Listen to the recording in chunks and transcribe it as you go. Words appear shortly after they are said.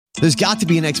There's got to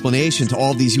be an explanation to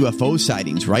all of these UFO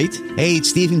sightings, right? Hey,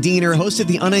 it's Stephen Diener, host of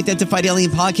the Unidentified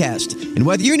Alien Podcast. And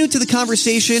whether you're new to the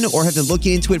conversation or have been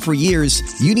looking into it for years,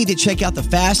 you need to check out the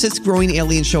fastest growing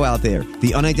alien show out there,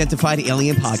 the Unidentified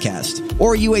Alien Podcast,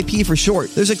 or UAP for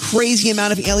short. There's a crazy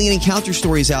amount of alien encounter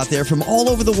stories out there from all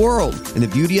over the world. And the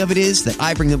beauty of it is that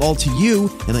I bring them all to you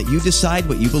and let you decide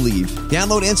what you believe.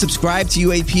 Download and subscribe to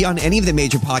UAP on any of the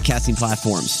major podcasting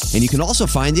platforms. And you can also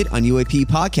find it on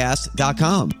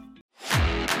UAPpodcast.com.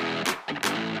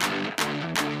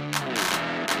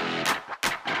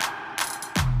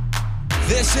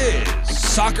 This is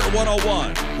Soccer 101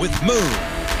 with Moon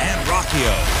and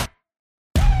Rockio.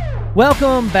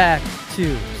 Welcome back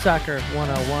to Soccer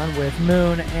 101 with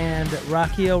Moon and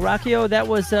Rockio. Rockio, that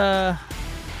was a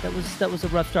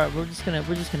rough start. We're just gonna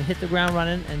hit the ground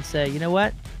running and say, you know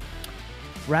what?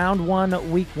 Round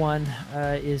one, week one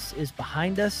is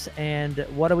behind us, and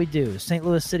what do we do? St.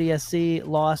 Louis City SC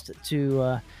lost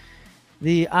to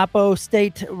the Oppo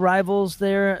State rivals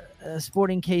there,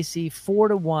 Sporting KC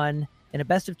 4-1 in a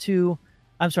best of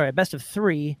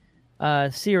three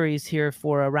series here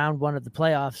for round one of the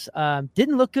playoffs.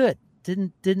 Didn't look good.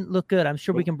 Didn't look good. I'm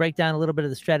sure we can break down a little bit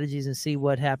of the strategies and see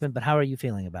what happened, but how are you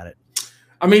feeling about it?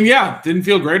 I mean, yeah, didn't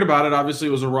feel great about it. Obviously,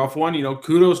 it was a rough one. You know,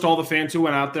 kudos to all the fans who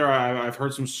went out there. I've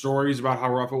heard some stories about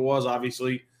how rough it was.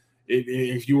 Obviously,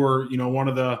 if you were, one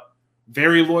of the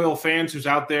very loyal fans who's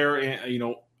out there,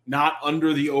 not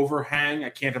under the overhang,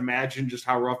 I can't imagine just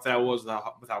how rough that was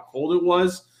with how cold it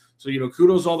was. So,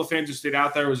 kudos to all the fans who stayed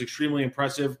out there. It was extremely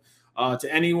impressive. To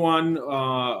anyone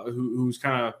who's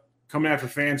kind of coming after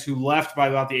fans who left by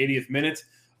about the 80th minute,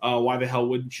 why the hell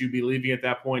wouldn't you be leaving at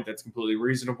that point? That's completely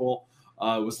reasonable.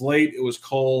 It was late, it was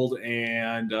cold,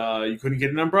 and you couldn't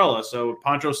get an umbrella. So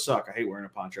ponchos suck. I hate wearing a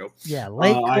poncho. Yeah,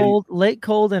 late,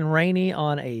 cold, and rainy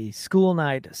on a school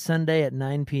night, Sunday at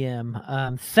 9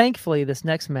 p.m. Thankfully, this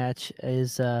next match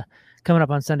is coming up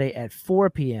on Sunday at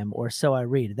 4 p.m., or so I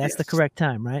read. That's the correct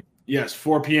time, right? Yes,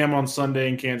 4 p.m. on Sunday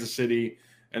in Kansas City,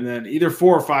 and then either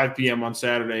 4 or 5 p.m. on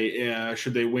Saturday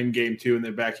should they win Game 2, and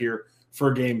they're back here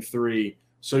for Game 3.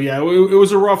 So, yeah, it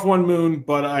was a rough one, Moon,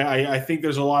 but I think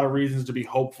there's a lot of reasons to be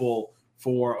hopeful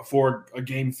for a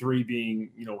Game 3 being,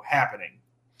 happening.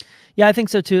 Yeah, I think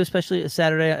so, too, especially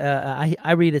Saturday.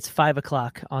 I read it's 5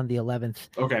 o'clock on the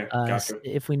 11th. Okay, gotcha.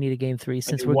 If we need a Game 3,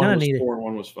 since we're going to need it. 4 and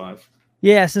 1 was 5.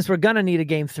 Yeah, since we're going to need a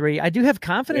Game 3. I do have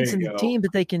confidence in the team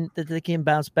that they can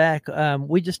bounce back.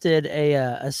 We just did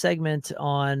a segment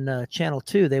on Channel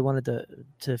 2. They wanted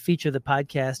to feature the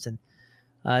podcast and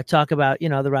talk about,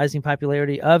 the rising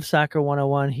popularity of Soccer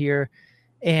 101 here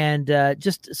and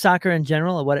just soccer in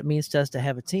general and what it means to us to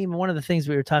have a team. And one of the things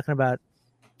we were talking about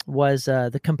was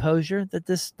the composure that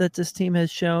this team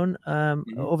has shown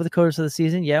over the course of the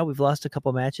season. Yeah, we've lost a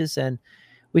couple matches, and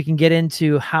we can get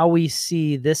into how we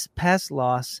see this past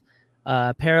loss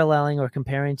paralleling or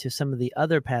comparing to some of the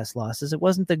other past losses. It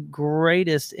wasn't the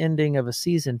greatest ending of a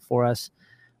season for us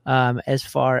as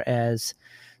far as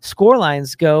score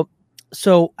lines go.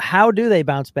 So how do they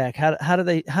bounce back? How do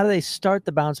they start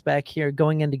the bounce back here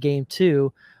going into Game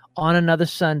 2 on another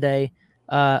Sunday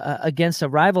against a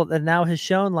rival that now has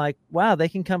shown wow, they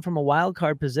can come from a wild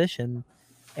card position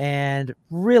and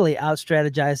really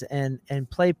out-strategize and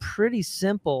play pretty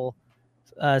simple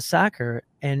soccer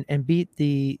and beat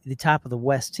the top of the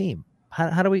West team.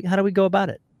 How do we go about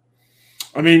it?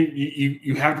 I mean,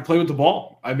 you have to play with the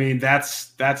ball. I mean,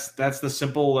 that's the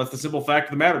simple fact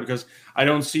of the matter, because I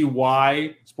don't see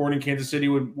why Sporting Kansas City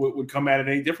would come at it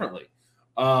any differently.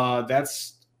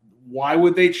 Why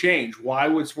would they change? Why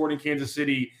would Sporting Kansas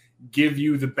City give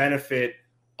you the benefit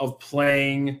of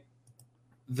playing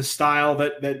the style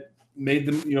that made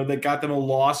them, that got them a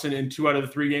loss in 2 out of the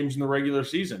 3 games in the regular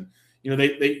season?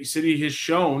 City has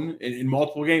shown in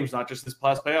multiple games, not just this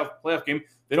last playoff game,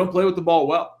 they don't play with the ball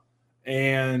well.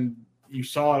 And you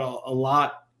saw it a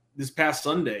lot this past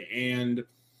Sunday. And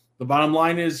the bottom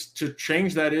line is, to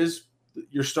change that is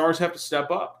your stars have to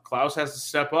step up. Klaus has to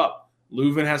step up.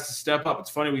 Leuven has to step up. It's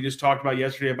funny, we just talked about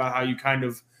yesterday about how you kind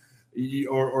of,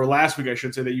 or last week I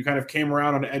should say, that you kind of came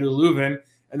around on Edu Leuven.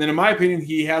 And then in my opinion,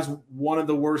 he has one of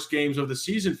the worst games of the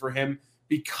season for him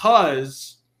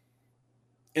because,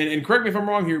 and correct me if I'm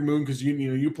wrong here, Moon, because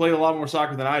you played a lot more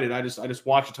soccer than I did. I just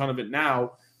watch a ton of it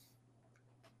now.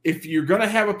 If you're going to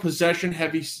have a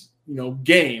possession-heavy,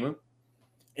 game,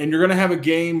 and you're going to have a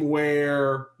game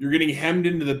where you're getting hemmed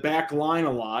into the back line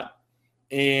a lot,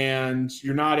 and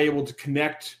you're not able to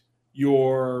connect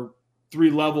your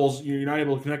 3 levels, you're not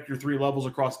able to connect your 3 levels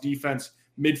across defense,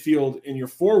 midfield, and your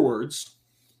forwards,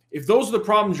 if those are the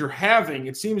problems you're having,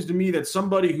 it seems to me that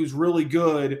somebody who's really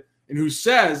good and who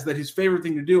says that his favorite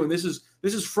thing to do, and this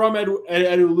is from Edu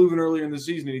Leuven earlier in the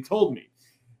season, and he told me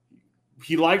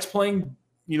he likes playing,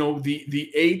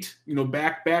 the 8,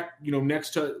 back, next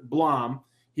to Blom.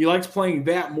 He likes playing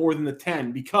that more than the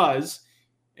 10 because,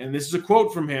 and this is a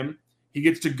quote from him, he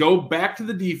gets to go back to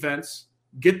the defense,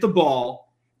 get the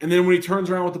ball, and then when he turns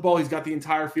around with the ball, he's got the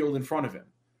entire field in front of him.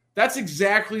 That's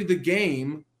exactly the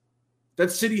game that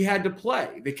City had to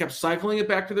play. They kept cycling it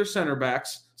back to their center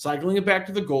backs, cycling it back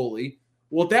to the goalie.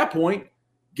 Well, at that point,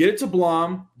 get it to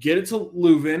Blom, get it to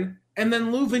Leuven, and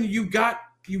then Leuven, you got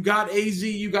AZ,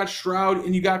 you got Stroud,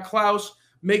 and you got Klaus.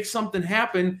 Make something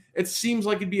happen. It seems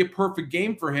like it'd be a perfect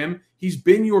game for him. He's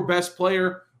been your best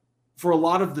player for a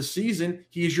lot of the season.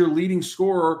 He is your leading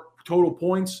scorer, total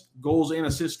points, goals, and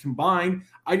assists combined.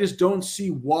 I just don't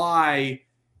see why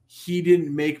he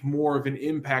didn't make more of an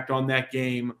impact on that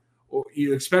game,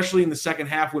 especially in the second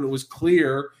half when it was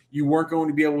clear you weren't going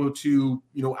to be able to,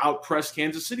 outpress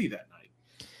Kansas City that night.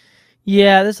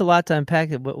 Yeah, there's a lot to unpack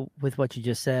with what you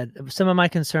just said. Some of my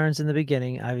concerns in the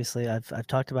beginning, obviously, I've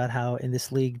talked about how in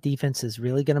this league defense is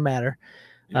really going to matter.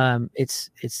 Yeah. It's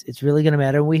really going to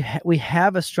matter. We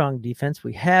have a strong defense.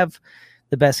 We have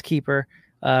the best keeper,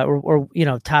 or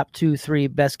top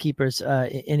 2-3 best keepers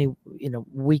any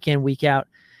week in, week out,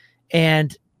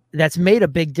 and that's made a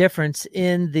big difference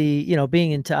in the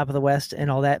being in top of the West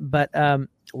and all that. But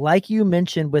like you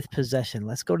mentioned with possession,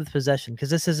 let's go to the possession because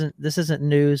this isn't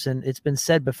news and it's been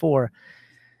said before.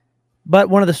 But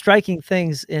one of the striking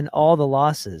things in all the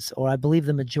losses, or I believe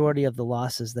the majority of the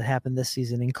losses that happened this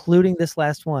season, including this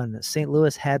last one, St.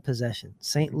 Louis had possession.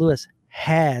 St. Louis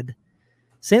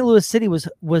City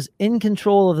was in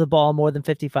control of the ball more than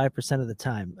 55% of the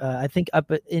time. I think up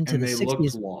into the 60s. And they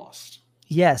looked lost.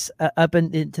 Yes, up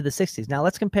into the 60s. Now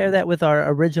let's compare that with our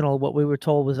original, what we were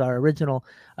told was our original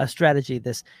strategy,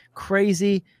 this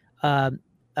crazy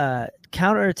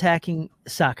counterattacking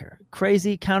soccer,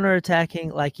 crazy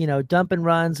counterattacking, like, dump and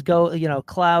runs, go,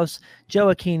 Klaus, Joe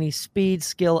Aquini, speed,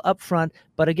 skill up front.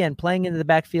 But again, playing into the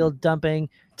backfield, dumping,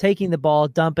 taking the ball,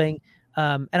 dumping.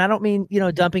 And I don't mean,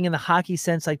 dumping in the hockey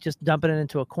sense, like just dumping it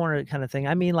into a corner kind of thing.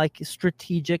 I mean, like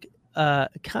strategic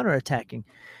counterattacking.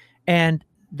 And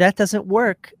that doesn't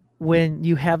work when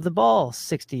you have the ball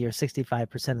 60 or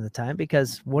 65% of the time,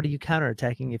 because what are you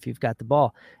counterattacking if you've got the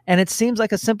ball? And it seems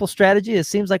like a simple strategy. It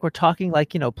seems like we're talking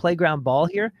like, playground ball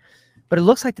here, but it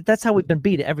looks like that's how we've been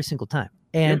beat every single time.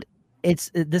 And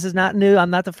this is not new. I'm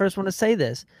not the first one to say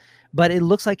this, but it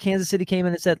looks like Kansas City came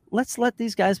in and said, let's let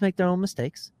these guys make their own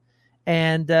mistakes.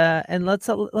 And let's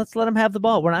let them have the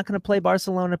ball. We're not going to play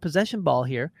Barcelona possession ball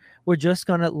here. We're just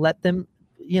going to let them,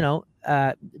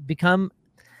 become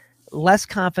less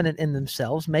confident in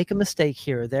themselves, make a mistake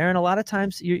here or there. And a lot of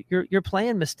times you're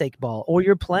playing mistake ball, or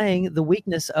you're playing the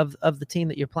weakness of the team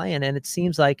that you're playing. And it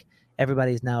seems like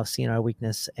everybody's now seeing our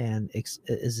weakness and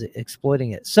is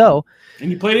exploiting it. So, and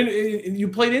you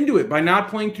played into it by not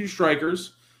playing 2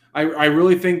 strikers. I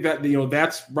really think that,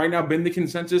 that's right now been the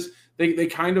consensus. They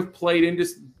kind of played into,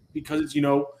 because it's,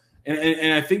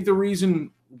 and I think the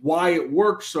reason why it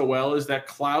works so well is that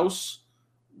Klaus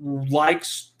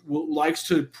likes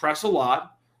to press a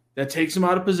lot. That takes him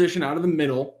out of position, out of the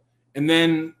middle. And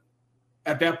then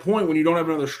at that point, when you don't have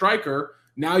another striker,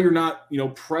 now you're not,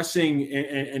 pressing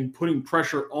and putting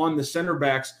pressure on the center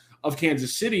backs of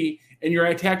Kansas City, and your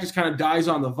attack just kind of dies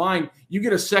on the vine. You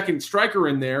get a second striker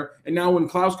in there, and now when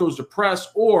Klaus goes to press,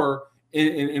 or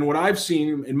in what I've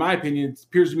seen, in my opinion, it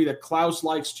appears to me that Klaus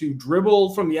likes to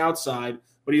dribble from the outside,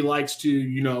 but he likes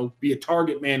to, be a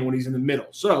target man when he's in the middle.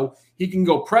 So he can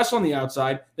go press on the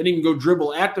outside, then he can go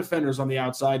dribble at defenders on the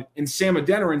outside, and Sam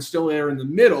Adeniran's still there in the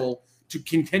middle to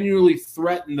continually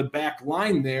threaten the back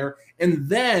line there. And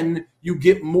then you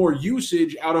get more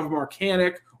usage out of a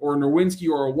Marcanic or a Nerwinski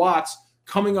or a Watts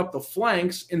coming up the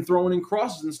flanks and throwing in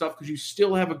crosses and stuff, because you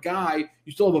still have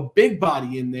a big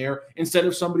body in there, instead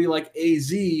of somebody like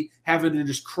AZ having to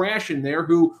just crash in there,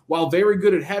 who, while very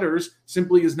good at headers,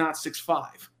 simply is not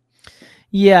 6'5".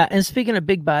 Yeah, and speaking of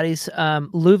big bodies,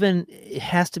 Leuven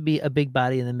has to be a big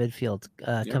body in the midfield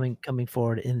coming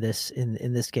forward in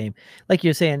this game. Like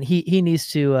you're saying, he needs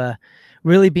to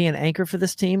really be an anchor for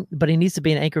this team, but he needs to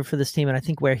be an anchor for this team. And I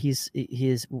think where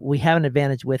we have an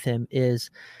advantage with him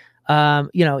is,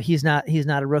 he's not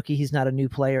a rookie, he's not a new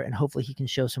player, and hopefully he can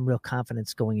show some real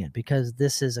confidence going in, because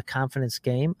this is a confidence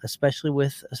game, especially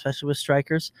with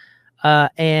strikers,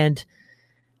 and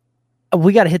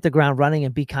we got to hit the ground running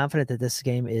and be confident that this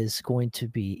game is going to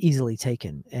be easily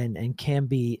taken and can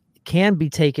be can be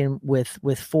taken with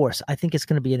force. I think it's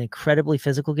going to be an incredibly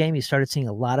physical game. You started seeing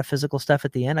a lot of physical stuff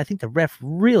at the end. I think the ref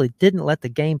really didn't let the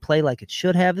game play like it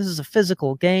should have. This is a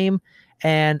physical game,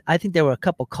 and I think there were a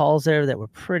couple calls there that were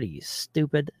pretty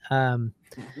stupid. And,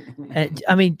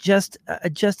 I mean, just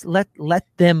let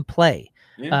them play,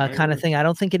 kind of thing. I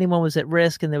don't think anyone was at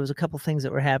risk, and there was a couple things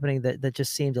that were happening that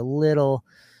just seemed a little,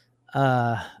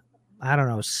 I don't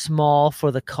know, small for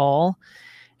the call.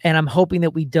 And I'm hoping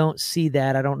that we don't see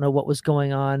that. I don't know what was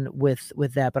going on with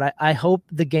that, but I hope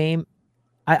the game,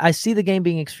 I see the game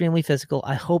being extremely physical.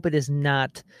 I hope it is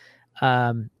not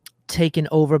taken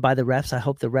over by the refs. I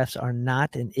hope the refs are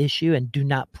not an issue and do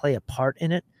not play a part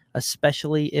in it,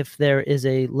 especially if there is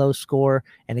a low score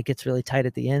and it gets really tight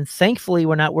at the end. Thankfully,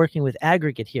 we're not working with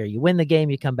aggregate here. You win the game,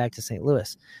 you come back to St.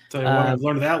 Louis. Tell you what, I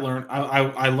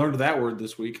learned that word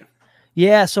this week.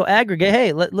 Yeah, so aggregate.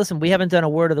 Hey, listen, we haven't done a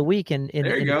word of the week in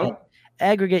there you go.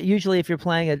 Aggregate. Usually, if you're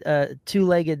playing a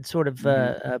two-legged sort of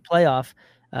playoff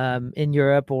in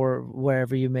Europe or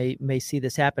wherever you may see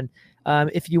this happen,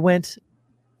 if you went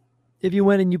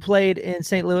and you played in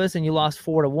St. Louis and you lost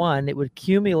 4-1, it would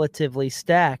cumulatively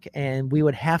stack, and we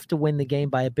would have to win the game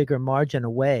by a bigger margin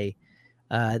away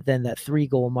than that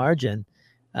 3-goal margin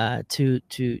to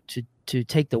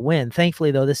take the win.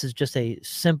 Thankfully, though, this is just a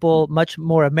simple, much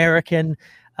more American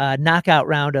knockout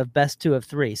round of best 2 of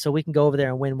 3. So we can go over there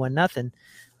and win 1-0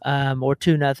 or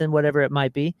 2-0, whatever it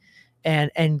might be,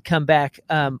 and come back,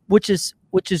 which is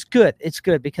good. It's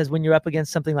good because when you're up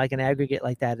against something like an aggregate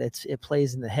like that, it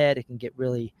plays in the head. It can get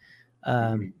really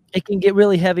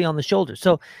heavy on the shoulders.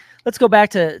 So let's go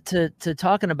back to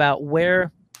talking about where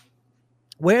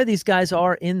these guys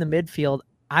are in the midfield.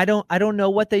 I don't know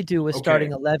what they do with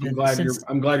starting 11.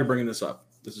 I'm glad you're bringing this up.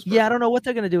 This is perfect. Yeah, I don't know what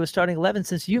they're going to do with starting 11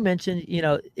 since you mentioned,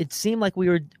 it seemed like we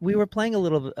were playing a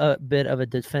little bit of a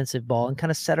defensive ball and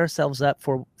kind of set ourselves up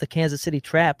for the Kansas City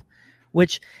trap,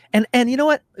 which and you know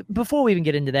what? Before we even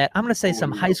get into that, I'm going to say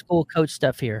some high school coach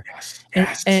stuff here.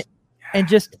 Yes. And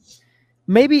just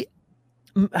maybe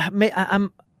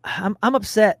I'm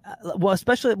upset. Well,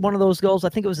 especially one of those goals. I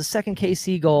think it was the second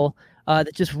KC goal.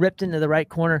 That just ripped into the right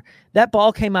corner. That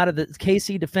ball came out of the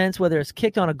KC defense, whether it's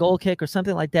kicked on a goal kick or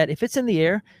something like that. If it's in the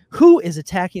air, who is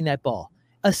attacking that ball?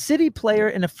 A City player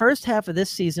in the first half of this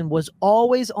season was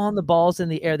always on the balls in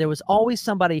the air. There was always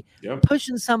somebody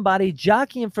pushing somebody,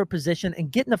 jockeying for position, and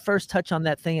getting the first touch on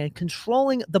that thing and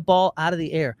controlling the ball out of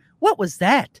the air. What was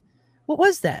that? What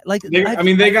was that? Like, they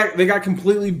got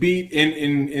completely beat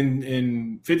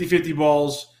in 50-50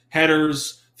 balls,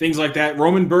 headers, things like that.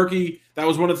 Roman Berkey, that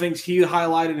was one of the things he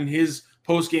highlighted in his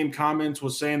post-game comments,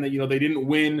 was saying that, they didn't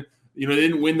win, they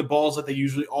didn't win the balls that they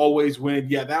usually always win.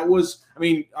 Yeah, that was,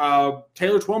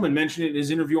 Taylor Twellman mentioned it in his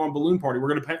interview on Balloon Party. We're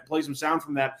going to play some sound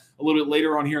from that a little bit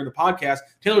later on here in the podcast.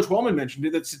 Taylor Twellman mentioned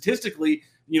it, that statistically,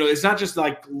 it's not just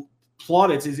like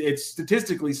plaudits, it's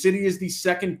statistically, City is the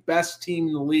second best team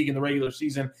in the league in the regular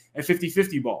season at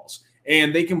 50-50 balls.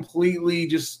 And they completely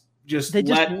let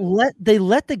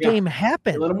the game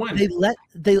happen. They let them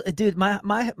win. Dude,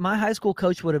 my high school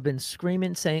coach would have been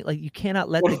screaming, saying, like, you cannot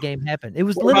let the game happen. It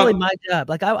was literally my job.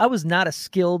 Like, I was not a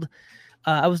skilled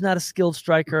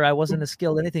striker. I wasn't a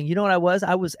skilled anything. You know what I was?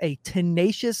 I was a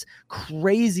tenacious,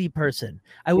 crazy person.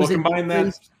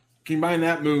 Combine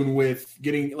that, Moon, with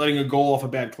letting a goal off a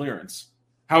bad clearance.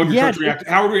 How would your coach react?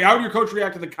 How would your coach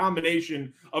react to the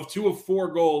combination of 2 of 4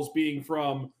 goals being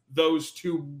from those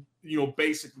two,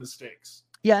 basic mistakes?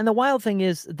 Yeah, and the wild thing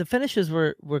is the finishes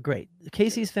were great.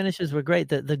 Casey's finishes were great.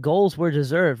 The goals were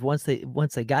deserved once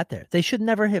they got there. They should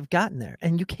never have gotten there.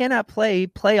 And you cannot play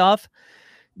playoff.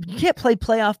 You can't play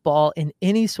playoff ball in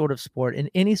any sort of sport, in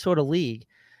any sort of league,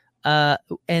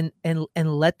 and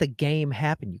let the game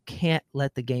happen. You can't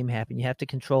let the game happen. You have to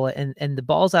control it. And the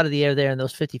balls out of the air there and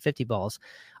those 50-50 balls,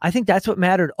 I think that's what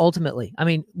mattered ultimately. I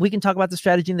mean, we can talk about the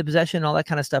strategy and the possession and all that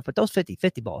kind of stuff, but those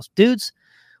 50-50 balls, dudes,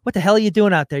 what the hell are you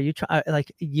doing out there? You try,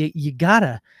 like, you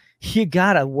gotta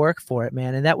work for it,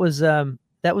 man. And that was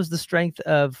the strength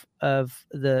of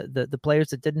the players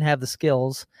that didn't have the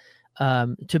skills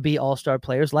to be all-star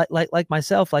players, like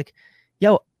myself. Like,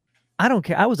 yo, I don't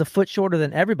care. I was a foot shorter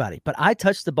than everybody, but I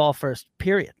touched the ball first,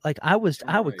 period. Like, I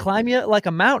would climb you like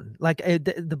a mountain. Like,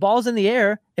 the ball's in the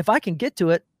air. If I can get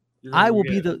to it, I will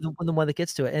be the one that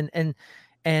gets to it.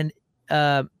 And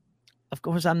of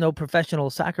course, I'm no professional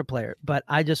soccer player, but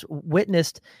I just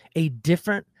witnessed a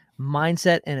different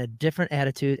mindset and a different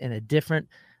attitude and a different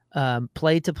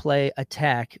play-to-play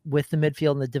attack with the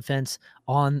midfield and the defense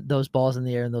on those balls in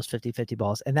the air and those 50-50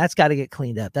 balls. And that's got to get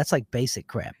cleaned up. That's like basic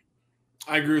crap.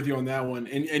 I agree with you on that one.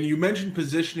 And you mentioned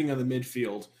positioning of the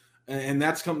midfield, and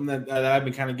that's something that I've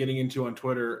been kind of getting into on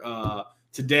Twitter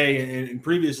today and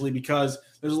previously, because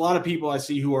there's a lot of people I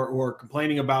see who are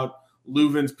complaining about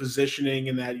Leuven's positioning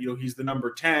and that, he's the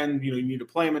number 10, you need to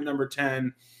play him at number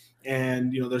 10.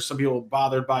 And, there's some people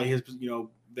bothered by his,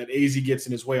 that AZ gets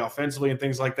in his way offensively and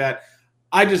things like that.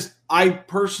 I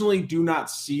personally do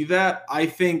not see that. I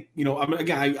think, I'm going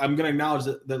to acknowledge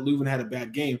that Leuven had a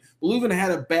bad game. But Leuven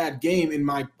had a bad game, in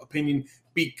my opinion,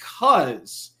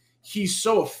 because he's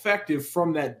so effective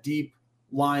from that deep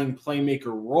lying playmaker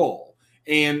role.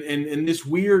 And this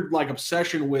weird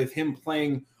obsession with him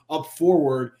playing up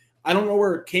forward, I don't know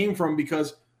where it came from,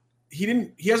 because he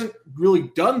hasn't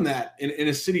really done that in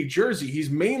a City jersey. He's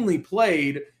mainly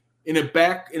played in a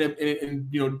back in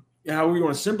however you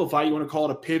want to simplify, you want to call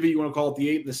it a pivot, you want to call it the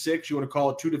 8 and the 6, you want to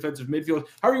call it 2 defensive midfield,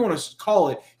 however you want to call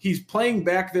it. He's playing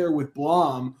back there with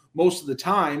Blom most of the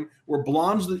time, where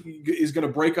Blom's is going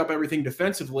to break up everything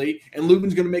defensively, and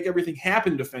Leuven's going to make everything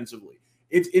happen defensively.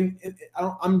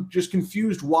 I'm just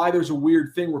confused why there's a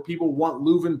weird thing where people want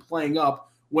Leuven playing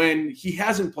up when he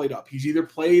hasn't played up. He's either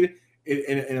played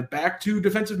in a back two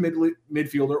defensive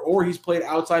midfielder, or he's played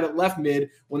outside at left mid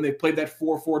when they played that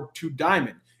 4-4-2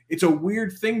 diamond. It's a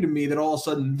weird thing to me that all of a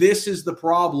sudden this is the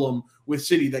problem with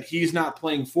City, that he's not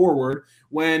playing forward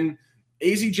when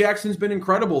AZ Jackson's been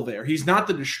incredible there. He's not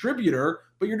the distributor,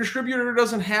 but your distributor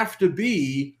doesn't have to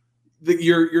be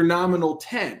your nominal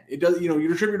 10. It does, your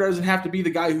distributor doesn't have to be the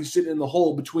guy who's sitting in the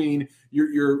hole between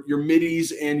your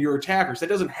middies and your attackers. That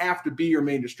doesn't have to be your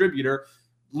main distributor.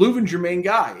 Leuven's your main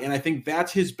guy, and I think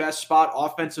that's his best spot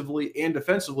offensively and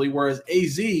defensively, whereas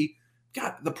AZ,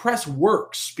 the press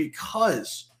works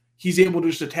because he's able to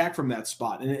just attack from that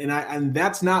spot. And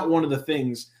that's not one of the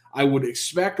things I would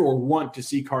expect or want to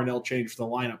see Carnell change for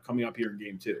the lineup coming up here in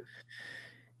game 2.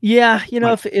 Yeah,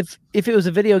 if it was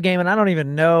a video game, and I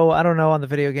don't know on the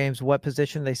video games what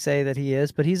position they say that he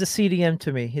is, but he's a CDM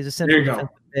to me. He's a central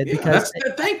defensive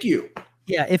mid. Thank you.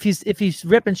 Yeah, if he's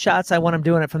ripping shots, I want him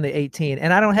doing it from the 18.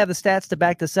 And I don't have the stats to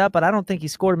back this up, but I don't think he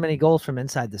scored many goals from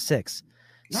inside the 6.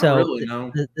 Not really,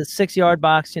 no. The 6-yard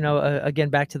box, again,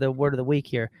 back to the word of the week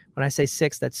here. When I say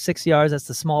 6, that's 6 yards. That's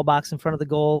the small box in front of the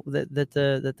goal that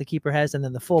the keeper has, and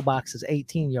then the full box is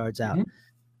 18 yards out.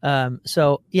 Mm-hmm.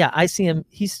 So yeah, I see him.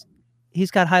 He's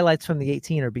got highlights from the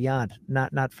 18 or beyond,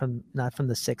 not from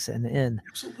the 6 and in.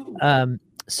 Absolutely.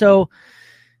 So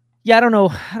yeah, I don't know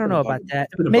about that.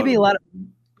 Maybe a lot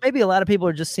of people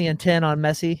are just seeing 10 on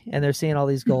Messi, and they're seeing all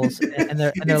these goals, and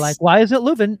they're like, why isn't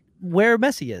Leuven where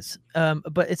Messi is?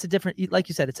 But it's a different, like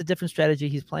you said, it's a different strategy.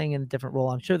 He's playing in a different role.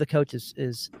 I'm sure the coach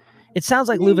is. It sounds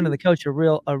like Leuven and the coach are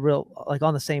real like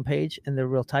on the same page, and they're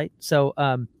real tight. So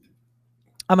I'm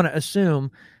going to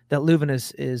assume that Leuven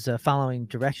is following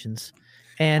directions,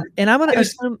 and I'm going to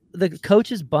assume the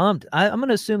coach is bummed. I'm going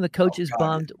to assume the coach is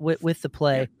bummed with the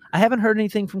play. Yeah. I haven't heard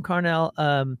anything from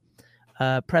Carnell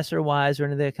presser wise or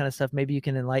any of that kind of stuff. Maybe you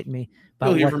can enlighten me.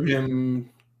 We'll hear from him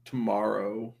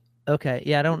tomorrow. Okay.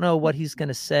 Yeah. I don't know what he's going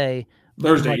to say.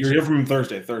 Thursday. You're here from him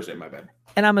Thursday. My bad.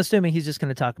 And I'm assuming he's just going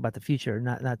to talk about the future,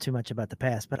 not too much about the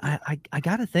past. But I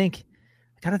gotta think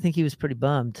he was pretty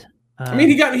bummed.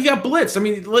 He got blitzed.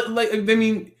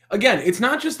 Again, it's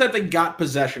not just that they got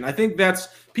possession. I think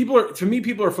people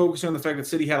are focusing on the fact that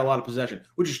City had a lot of possession,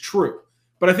 which is true.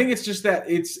 But I think it's just that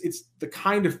it's the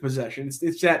kind of possession.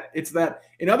 It's that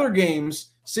in other games,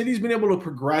 City's been able to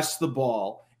progress the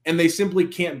ball, and they simply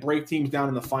can't break teams down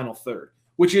in the final third,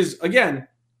 which is, again,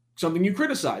 something you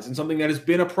criticize and something that has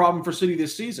been a problem for City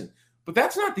this season. But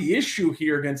that's not the issue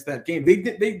here against that game.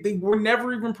 They were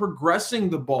never even progressing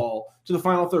the ball to the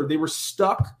final third. They were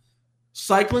stuck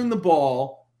cycling the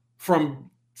ball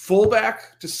from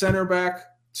fullback to center back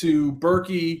to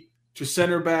Berkey to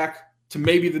center back to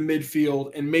maybe the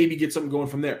midfield and maybe get something going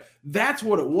from there. That's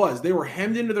what it was. They were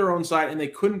hemmed into their own side and they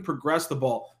couldn't progress the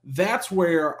ball. That's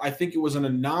where I think it was an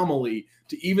anomaly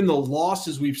to even the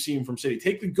losses we've seen from City.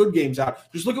 Take the good games out.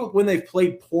 Just look at when they've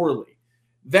played poorly.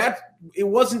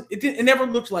 It never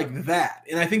looked like that.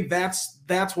 And I think that's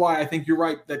why I think you're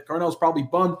right that Carnell's probably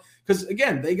bummed, because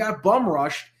again, they got bum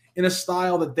rushed in a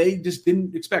style that they just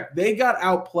didn't expect. They got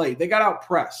outplayed. They got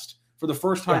outpressed for the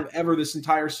first time ever this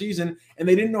entire season, and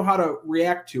they didn't know how to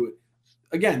react to it.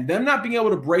 Again, them not being able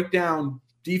to break down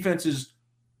defenses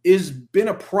has been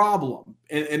a problem,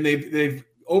 and they've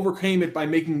overcame it by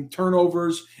making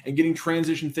turnovers and getting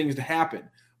transition things to happen.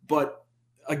 But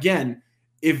again,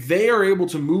 if they are able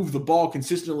to move the ball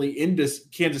consistently into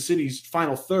Kansas City's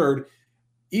final third,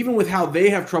 even with how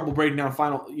they have trouble breaking down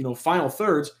final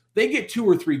thirds, they get 2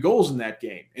 or 3 goals in that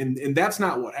game, and that's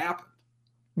not what happened.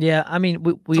 Yeah, I mean,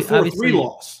 we it's a 4-3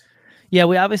 loss. Yeah,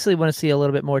 we obviously want to see a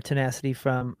little bit more tenacity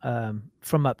from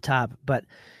up top, but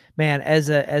man, as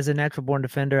a natural born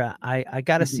defender, I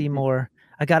got to see more.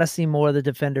 I got to see more of the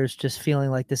defenders just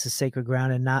feeling like this is sacred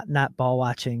ground and not ball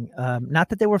watching. Not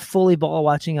that they were fully ball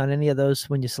watching on any of those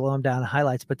when you slow them down in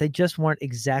highlights, but they just weren't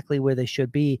exactly where they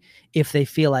should be. If they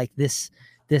feel like this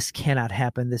cannot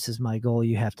happen, this is my goal,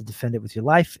 you have to defend it with your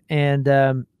life.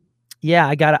 And yeah,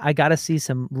 I gotta see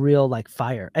some real like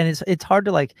fire, and it's hard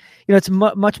to like, it's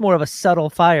much more of a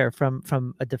subtle fire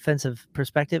from a defensive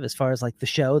perspective as far as like the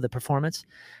show, the performance.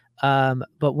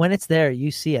 But when it's there,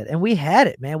 you see it, and we had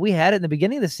it, man. We had it in the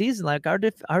beginning of the season. Like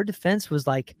our defense was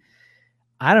like,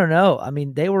 I don't know. I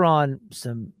mean, they were on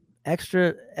some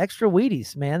extra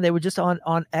Wheaties, man. They were just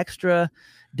on extra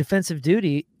defensive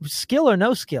duty, skill or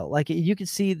no skill. Like you could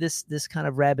see this kind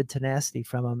of rabid tenacity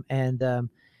from them,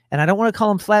 and I don't want to call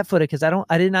them flat-footed because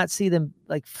I did not see them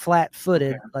like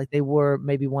flat-footed like they were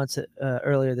maybe once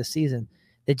earlier this season.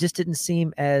 They just didn't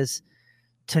seem as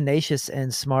tenacious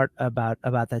and smart about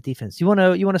that defense. You want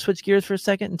to switch gears for a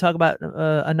second and talk about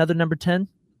another number 10?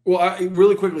 Well,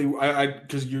 really quickly,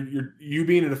 because you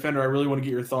being a defender, I really want to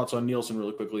get your thoughts on Nielsen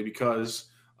really quickly, because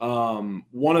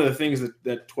one of the things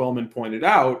that Twellman pointed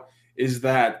out is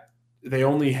that they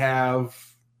only have,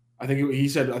 I think he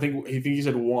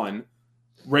said one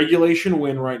regulation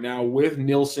win right now with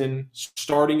Nielsen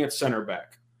starting at center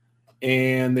back,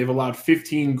 and they've allowed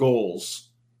 15 goals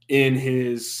in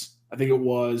his, I think it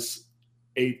was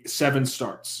 7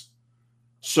 starts.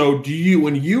 So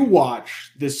when you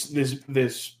watch this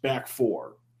back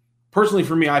four, personally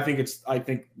for me, I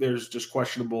think there's just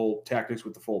questionable tactics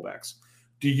with the fullbacks.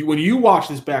 When you watch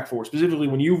this back four, specifically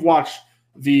when you've watched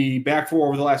the back four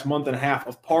over the last month and a half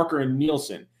of Parker and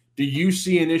Nielsen, do you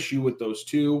see an issue with those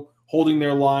two holding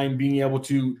their line, being able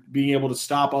to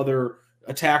stop other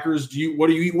attackers? What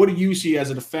do you see as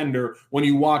a defender when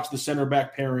you watch the center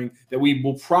back pairing that we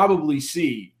will probably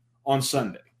see on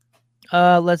Sunday?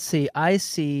 Let's see. I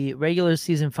see regular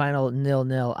season final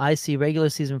 0-0. I see regular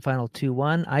season final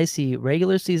 2-1. I see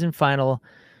regular season final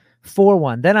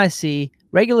 4-1. Then I see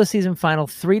regular season final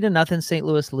 3-0. St.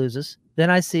 Louis loses. Then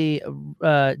I see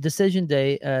decision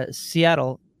day.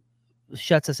 Seattle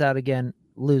shuts us out again.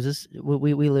 Loses.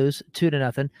 We lose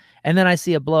 2-0. And then I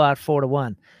see a blowout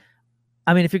 4-1.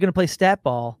 I mean, if you're going to play stat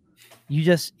ball, you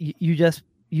just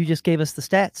gave us the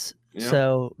stats. Yeah.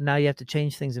 So now you have to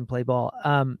change things and play ball.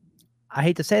 I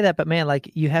hate to say that, but man,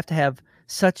 like you have to have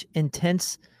such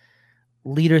intense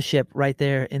leadership right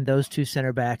there in those two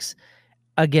center backs.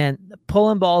 Again,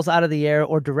 pulling balls out of the air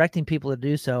or directing people to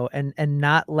do so, and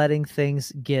not letting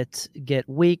things get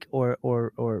weak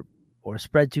or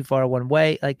spread too far one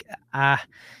way. Like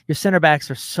your center backs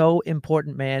are so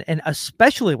important, man, and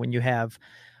especially when you have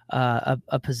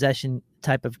a possession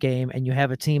type of game, and you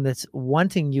have a team that's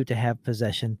wanting you to have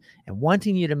possession and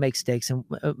wanting you to make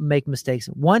mistakes,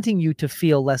 wanting you to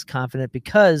feel less confident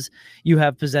because you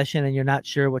have possession and you're not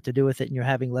sure what to do with it and you're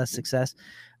having less success.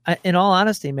 In all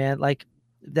honesty, man, like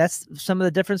that's some of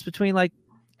the difference between like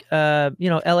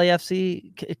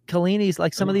LAFC, Kalini's,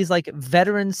 like some of these like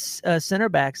veterans center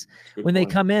backs. When they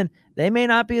come in, they may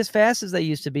not be as fast as they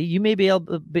used to be. You may be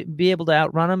able to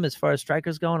outrun them as far as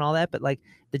strikers go and all that, but like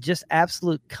the just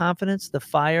absolute confidence, the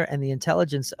fire, and the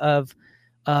intelligence of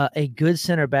a good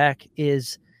center back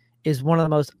is one of the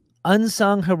most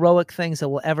unsung heroic things that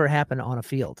will ever happen on a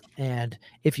field. And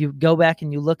if you go back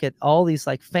and you look at all these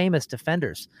like famous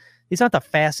defenders, these aren't the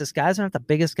fastest guys, they're not the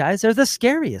biggest guys. They're the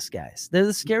scariest guys. They're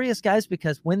the scariest guys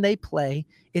because when they play,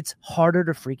 it's harder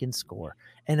to freaking score.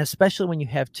 And especially when you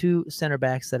have two center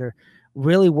backs that are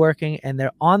really working and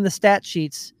they're on the stat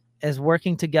sheets as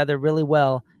working together really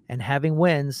well and having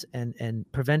wins and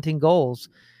preventing goals.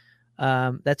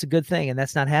 That's a good thing. And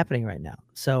that's not happening right now.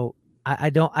 So I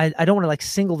don't want to like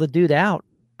single the dude out.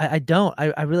 I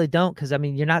really don't. Cause I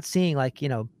mean, you're not seeing like,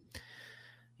 you're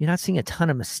not seeing a ton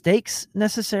of mistakes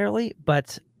necessarily,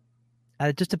 but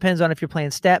it just depends on if you're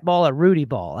playing stat ball or Rudy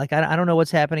ball. Like, I don't know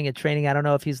what's happening at training. I don't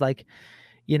know if he's like,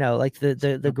 like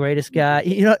the greatest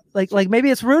guy, like maybe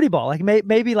it's Rudy ball. Like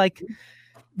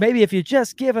maybe if you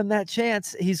just give him that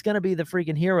chance, he's going to be the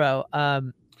freaking hero.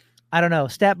 I don't know,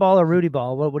 stat ball or Rudy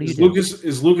ball. What do you do?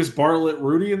 Is Lucas Bartlett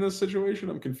Rudy in this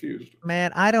situation? I'm confused.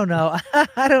 Man, I don't know.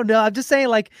 I don't know. I'm just saying,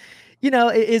 like,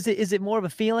 is it more of a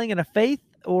feeling and a faith,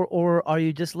 or are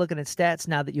you just looking at stats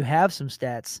now that you have some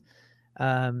stats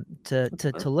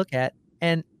to look at?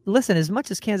 And listen, as much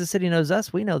as Kansas City knows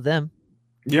us, we know them.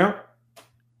 Yeah.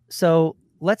 So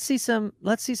let's see some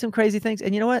crazy things.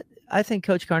 And you know what? I think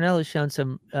Coach Carnell has shown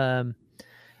some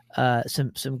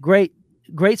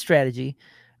great strategy,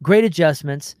 great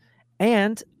adjustments,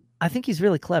 and I think he's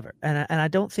really clever, and I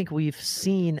don't think we've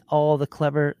seen all the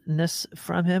cleverness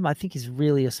from him. I think he's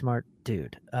really a smart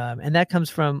dude, and that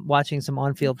comes from watching some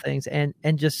on-field things and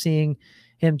just seeing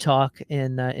him talk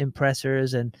in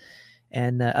pressers and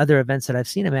other events that I've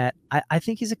seen him at. I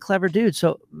think he's a clever dude.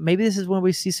 So maybe this is when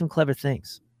we see some clever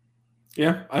things.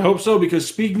 Yeah, I hope so, because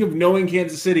speaking of knowing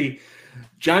Kansas City,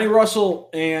 Johnny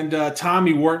Russell and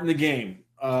Tommy weren't in the game.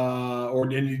 Or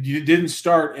didn't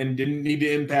start and didn't need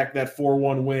to impact that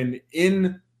 4-1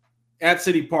 win at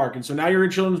City Park. And so now you're in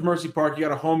Children's Mercy Park. You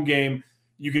got a home game.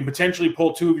 You can potentially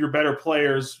pull two of your better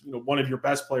players, one of your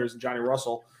best players in Johnny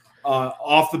Russell,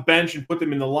 off the bench and put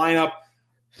them in the lineup.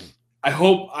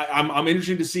 I'm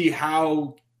interested to see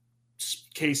how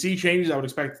KC changes. I would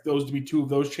expect those to be two of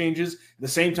those changes. At the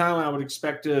same time, I would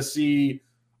expect to see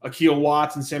Akil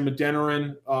Watts and Sam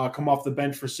Adeniran come off the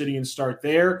bench for City and start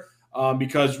there.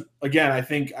 Because again, I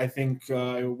think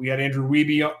we had Andrew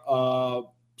Wiebe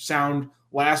sound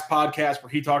last podcast where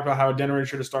he talked about how Adeniran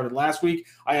should have started last week.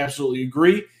 I absolutely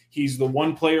agree. He's the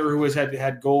one player who has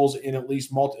had goals in at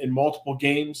least multiple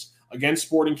games against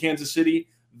Sporting Kansas City.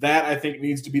 That I think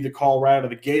needs to be the call right out of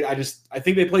the gate. I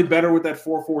think they played better with that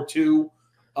 4-4-2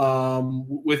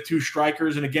 with two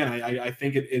strikers. And again, I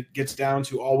think it gets down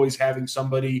to always having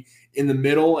somebody in the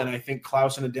middle. And I think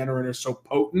Klaus and Adeniran are so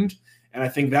potent. And I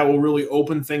think that will really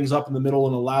open things up in the middle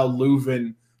and allow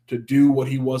Leuven to do what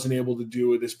he wasn't able to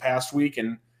do this past week.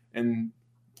 And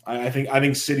I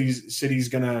think City's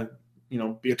gonna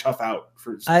be a tough out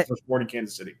for Sporting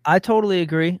Kansas City. I totally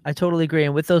agree.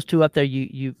 And with those two up there,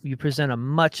 you present a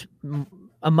much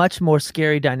more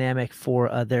scary dynamic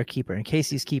for their keeper. And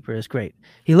Casey's keeper is great.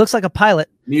 He looks like a pilot.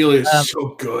 Neely is so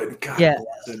good. God, yeah,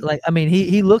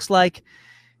 he looks like.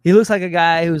 He looks like a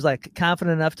guy who's like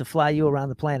confident enough to fly you around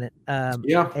the planet. And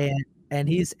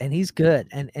he's good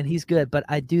and he's good. But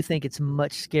I do think it's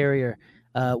much scarier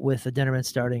with Adeniran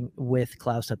starting with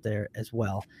Klaus up there as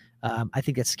well. I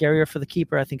think it's scarier for the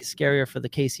keeper. I think it's scarier for the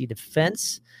KC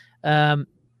defense. And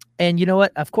you know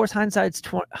what? Of course, hindsight is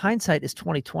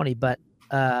 2020. But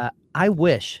I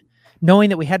wish,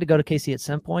 knowing that we had to go to KC at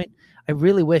some point, I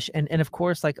really wish. And of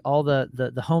course, like all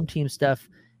the home team stuff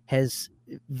has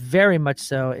very much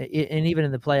so, and even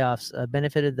in the playoffs,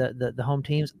 benefited the home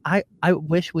teams. I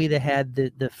wish we'd have had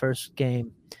the first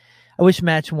game. I wish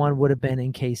match one would have been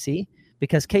in KC,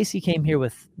 because KC came here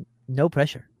with no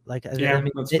pressure. Like,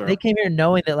 they came here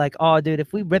knowing that, like, oh, dude,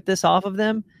 if we rip this off of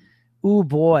them, ooh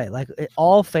boy, like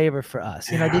all favor for us.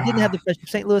 They didn't have the pressure.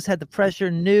 St. Louis had the pressure.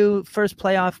 New first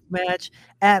playoff match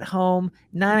at home,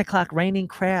 9:00 raining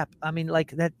crap. I mean,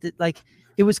 like that, like.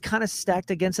 It was kind of stacked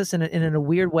against us in a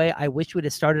weird way. I wish we'd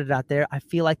have started it out there. I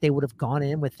feel like they would have gone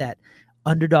in with that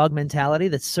underdog mentality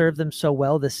that served them so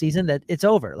well this season that it's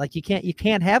over. Like you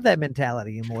can't have that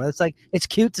mentality anymore. It's like, it's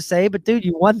cute to say, but dude,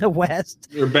 you won the West.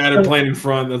 You're bad at playing in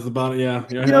front. That's the bottom. Yeah.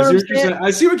 I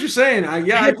see what you're saying. I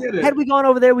get it. Had we gone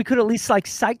over there, we could at least like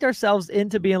psyched ourselves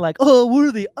into being like, oh,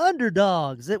 we're the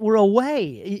underdogs, that we're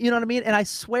away. You know what I mean? And I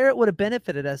swear it would have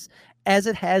benefited us as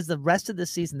it has the rest of the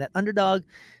season. That underdog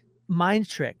mind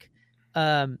trick,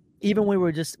 even when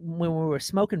we were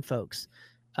smoking folks,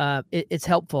 it's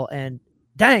helpful. And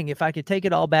dang, if I could take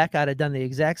it all back, I'd have done the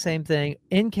exact same thing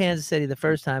in Kansas City the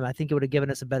first time. I think it would have given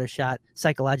us a better shot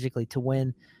psychologically to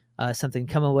win something,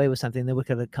 come away with something that we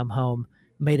could have come home,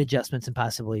 made adjustments, and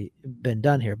possibly been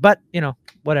done here. But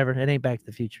whatever, it ain't Back to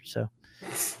the Future. So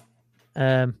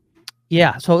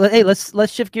yeah, so hey,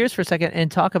 let's shift gears for a second and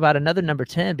talk about another number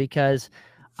 10, because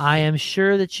I am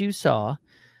sure that you saw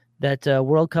that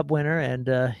World Cup winner and,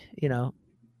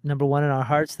 number one in our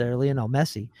hearts there, Lionel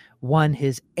Messi, won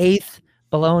his 8th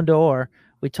Ballon d'Or.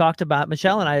 We talked about,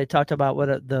 Michelle and I talked about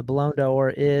what the Ballon d'Or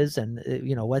is and,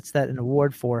 what's that an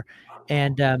award for.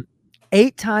 And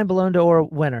 8-time Ballon d'Or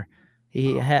winner.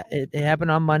 It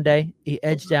happened on Monday. He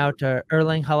edged out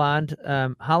Erling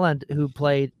Haaland, who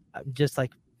played just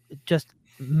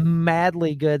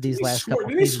madly good these last couple.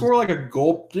 Didn't he score like a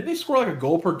goal? Didn't he score like a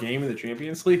goal per game in the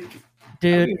Champions League?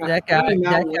 Dude, that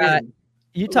guy,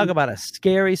 you talk about a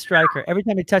scary striker. Every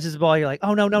time he touches the ball, you're like,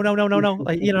 oh, no.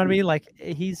 Like, you know what I mean? Like,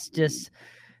 he's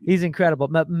incredible.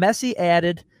 But Messi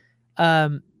added,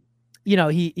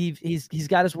 he's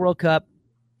got his World Cup.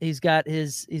 He's got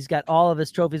all of his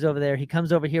trophies over there. He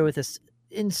comes over here with this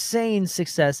insane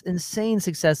success in the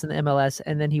MLS,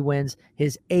 and then he wins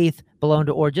his 8th Ballon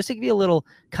d'Or. Just to give you a little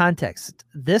context,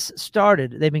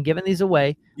 they've been giving these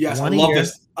away. Yes, I love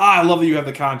this. I love that you have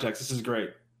the context. This is great.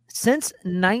 Since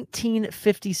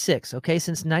 1956, okay?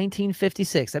 Since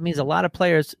 1956. That means a lot of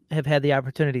players have had the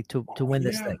opportunity to win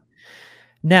this thing.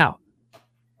 Now,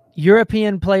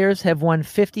 European players have won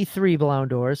 53 Ballon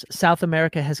d'Ors. South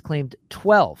America has claimed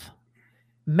 12.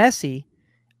 Messi,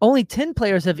 only 10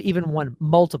 players have even won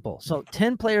multiple. So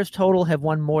 10 players total have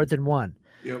won more than one.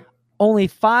 Yep. Only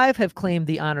 5 have claimed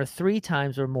the honor 3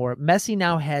 times or more. Messi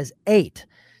now has 8.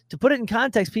 To put it in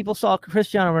context, people saw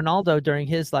Cristiano Ronaldo during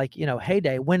his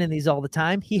heyday winning these all the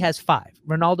time. He has 5.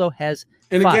 Ronaldo has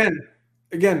 5. And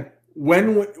again,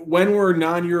 when were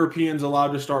non-Europeans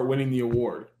allowed to start winning the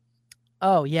award?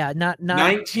 Oh yeah, not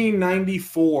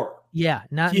 1994. Yeah,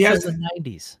 not until the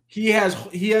 90s. He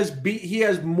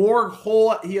has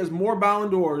more Ballon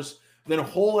d'Ors than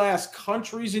whole ass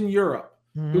countries in Europe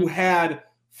who had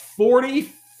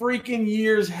 40 freaking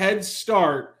years head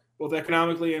start, both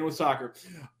economically and with soccer,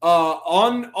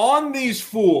 on these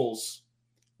fools.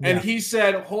 And he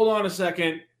said, "Hold on a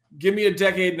second, give me a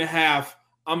decade and a half.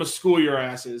 I'm gonna school your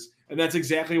asses." And that's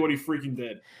exactly what he freaking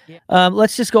did.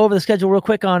 Let's just go over the schedule real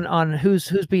quick on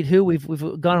who's beat who. We've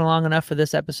gone along enough for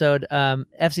this episode.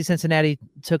 FC Cincinnati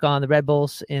took on the Red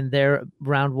Bulls in their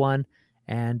round 1,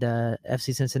 and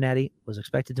FC Cincinnati was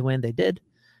expected to win. They did.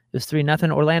 It was 3-0.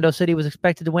 Orlando City was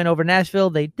expected to win over Nashville.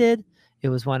 They did. It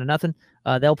was 1-0.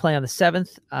 They'll play on the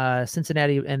 7th.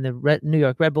 Cincinnati and the New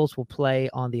York Red Bulls will play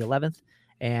on the 11th.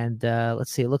 And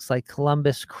let's see. It looks like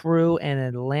Columbus Crew and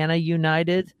Atlanta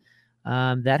United.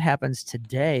 That happens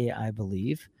today, I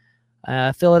believe.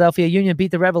 Philadelphia Union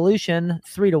beat the Revolution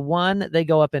 3-1. They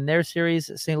go up in their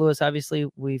series. St. Louis, obviously,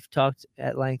 we've talked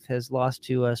at length, has lost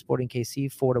to Sporting KC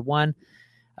 4-1.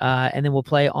 And then we'll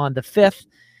play on the 5th.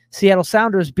 Seattle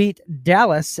Sounders beat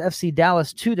FC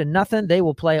Dallas 2-0. They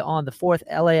will play on the 4th.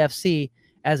 LAFC,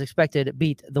 as expected,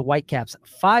 beat the Whitecaps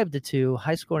 5-2.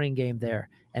 High-scoring game there,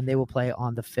 and they will play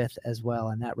on the 5th as well.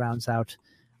 And that rounds out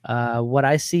what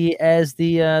I see as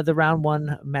the round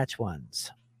 1 match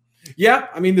ones. Yeah,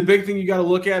 I mean, the big thing you got to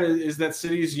look at is that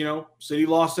City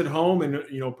lost at home, and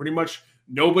pretty much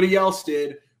nobody else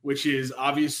did, which is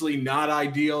obviously not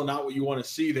ideal, not what you want to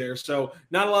see there. So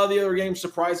not a lot of the other games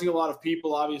surprising a lot of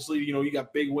people. Obviously, you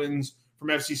got big wins from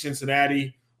FC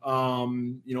Cincinnati.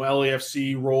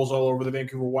 LAFC rolls all over the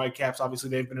Vancouver Whitecaps.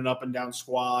 Obviously, they've been an up and down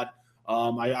squad.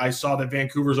 I saw that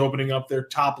Vancouver's opening up their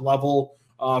top level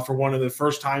for one of the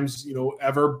first times,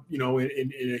 ever,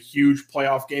 in a huge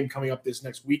playoff game coming up this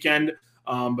next weekend.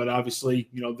 But obviously,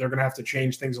 they're going to have to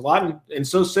change things a lot, and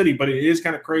so City. But it is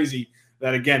kind of crazy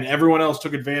that, again, everyone else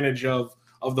took advantage of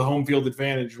the home field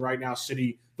advantage. Right now,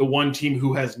 City, the one team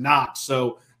who has not.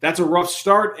 So that's a rough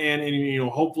start, and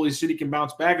hopefully City can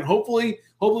bounce back, and hopefully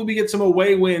we get some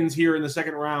away wins here in the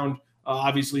second round.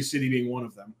 Obviously, City being one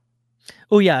of them.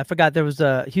 Oh, yeah, I forgot there was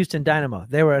Houston Dynamo.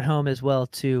 They were at home as well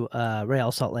to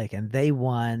Real Salt Lake, and they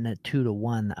won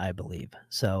 2-1, I believe.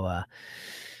 So,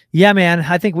 yeah, man,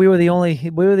 I think we were the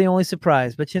only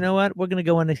surprise. But you know what? We're going to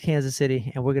go into Kansas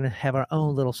City, and we're going to have our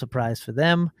own little surprise for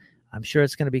them. I'm sure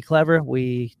it's going to be clever.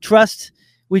 We trust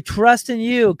in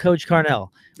you, Coach Carnell.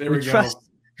 There we go.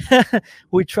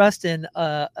 We trust in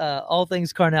all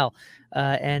things Carnell.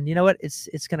 And you know what?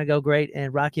 It's going to go great.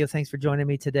 And Rockio, thanks for joining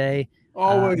me today.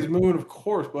 Always, Moon, of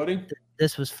course, buddy.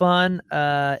 This was fun.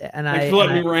 Thanks for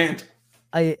letting me rant.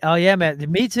 Oh yeah, man.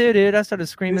 Me too, dude. I started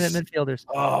screaming at midfielders.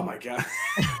 Oh my god.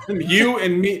 You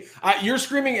and me. You're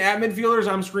screaming at midfielders.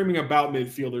 I'm screaming about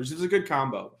midfielders. It's a good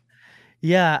combo.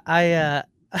 Yeah,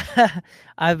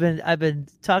 I've been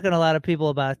talking to a lot of people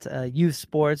about youth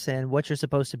sports and what you're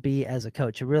supposed to be as a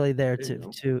coach. You're really there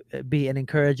to be an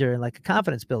encourager and like a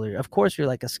confidence builder. Of course, you're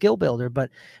like a skill builder, but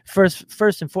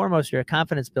first and foremost, you're a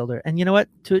confidence builder. And you know what?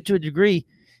 To a degree,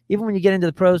 even when you get into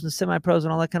the pros and semi-pros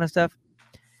and all that kind of stuff,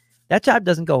 that job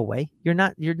doesn't go away. You're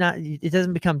not. It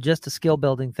doesn't become just a skill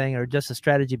building thing or just a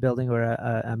strategy building or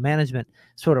a management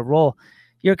sort of role.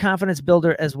 You're a confidence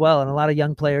builder as well, and a lot of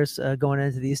young players going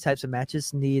into these types of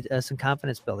matches need some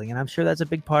confidence building, and I'm sure that's a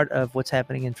big part of what's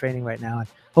happening in training right now, and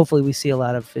hopefully we see a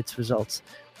lot of its results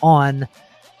on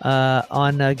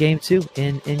Game 2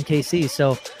 in KC.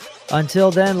 So until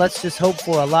then, let's just hope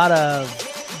for a lot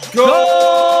of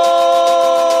goals!